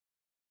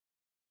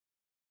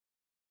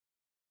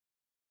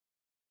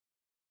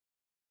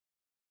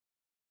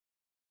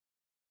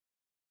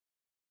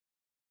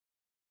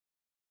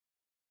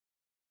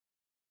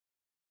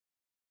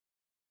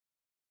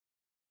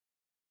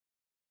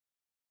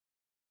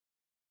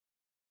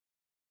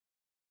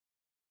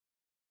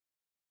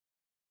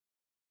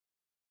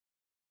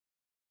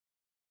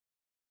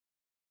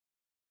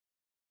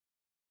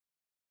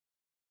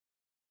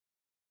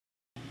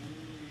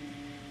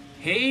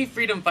Hey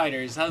freedom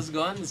fighters, how's it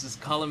going? This is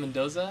Colin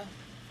Mendoza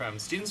from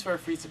Students for a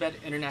Free Tibet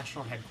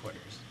International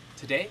Headquarters.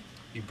 Today,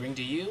 we bring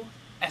to you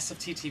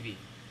SFT TV.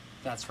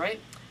 That's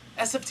right,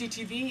 SFT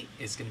TV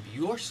is going to be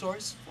your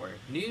source for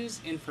news,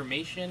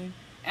 information,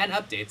 and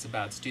updates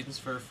about Students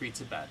for a Free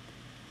Tibet.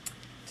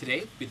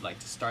 Today, we'd like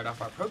to start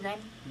off our program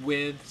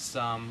with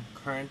some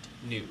current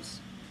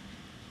news.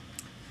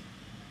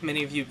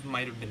 Many of you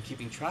might have been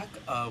keeping track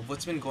of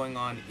what's been going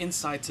on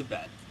inside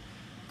Tibet.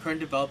 Current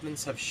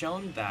developments have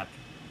shown that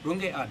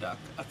Runge Adak,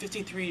 a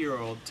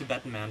 53-year-old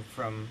Tibetan man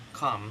from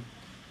Kham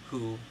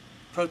who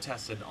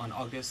protested on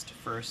August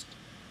 1st,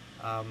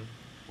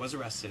 was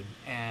arrested,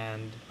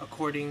 and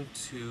according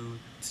to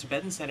the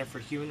Tibetan Center for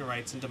Human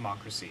Rights and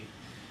Democracy,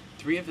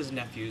 3 of his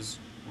nephews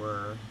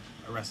were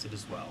arrested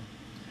as well.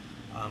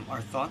 Our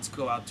thoughts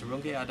go out to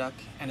Runge Adak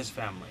and his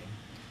family.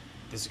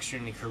 This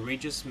extremely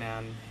courageous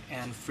man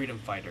and freedom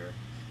fighter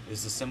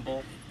is a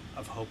symbol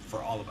of hope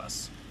for all of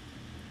us.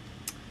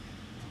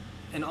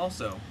 And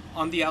also,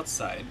 on the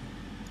outside,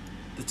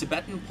 the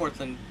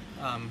Portland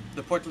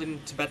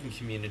Tibetan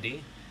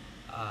community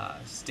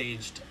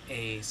staged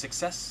a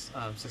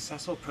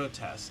successful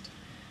protest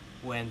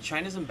when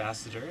China's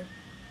ambassador,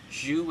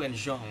 Zhu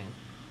Wenzhong,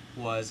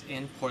 was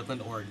in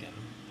Portland, Oregon.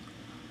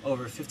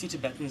 Over 50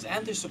 Tibetans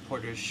and their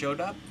supporters showed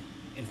up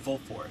in full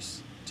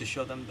force to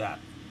show them that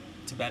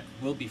Tibet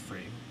will be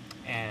free,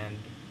 and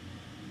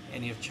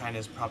any of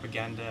China's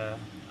propaganda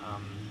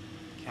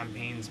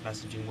campaigns,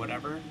 messaging,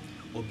 whatever,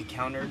 will be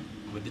countered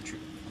with the truth.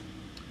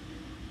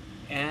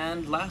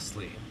 And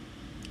lastly,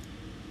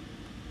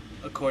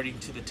 according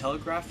to the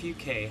Telegraph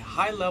UK,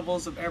 high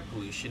levels of air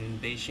pollution in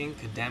Beijing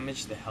could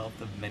damage the health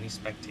of many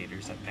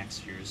spectators at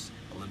next year's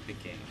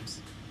Olympic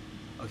Games.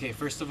 Okay,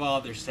 first of all,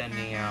 they're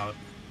sending out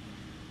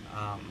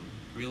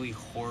really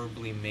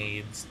horribly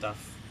made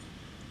stuff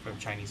from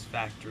Chinese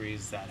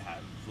factories that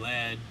have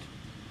lead,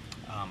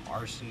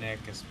 arsenic,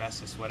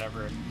 asbestos,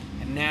 whatever.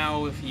 And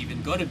now if you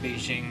even go to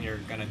Beijing, you're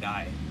gonna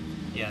die.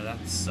 Yeah,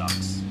 that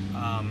sucks.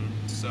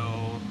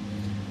 So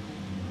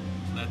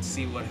let's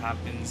see what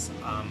happens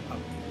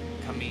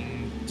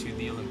coming to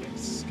the Olympics.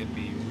 It's gonna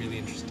be really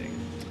interesting.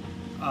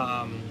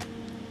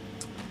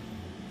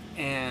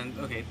 And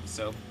okay,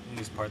 so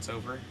news part's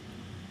over.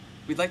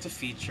 We'd like to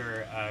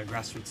feature a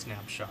grassroots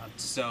snapshot.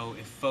 So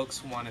if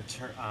folks want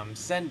to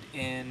send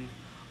in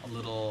a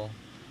little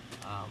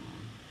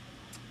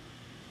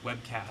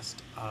webcast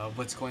of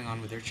what's going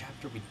on with their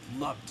chapter, we'd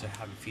love to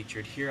have it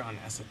featured here on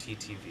SFT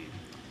TV.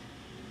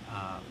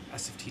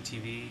 SFT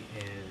TV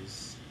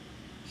is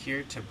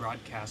here to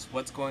broadcast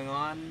what's going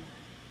on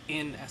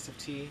in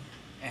SFT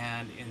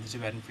and in the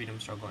Tibetan freedom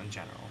struggle in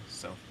general.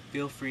 So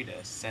feel free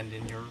to send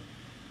in your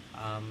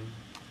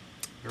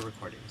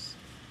recordings.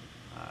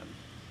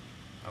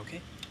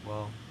 Okay,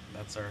 well,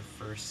 that's our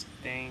first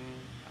thing.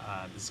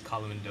 This is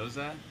Colin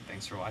Mendoza.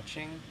 Thanks for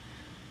watching.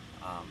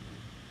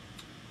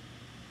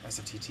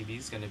 SFT TV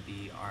is going to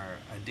be our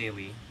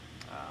daily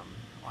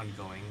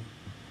ongoing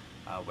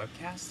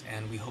webcast,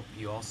 and we hope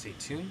you all stay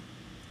tuned.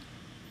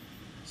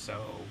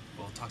 So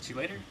we'll talk to you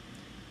later,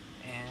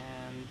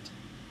 and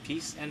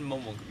peace and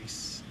Momo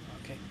grease.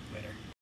 Okay, later.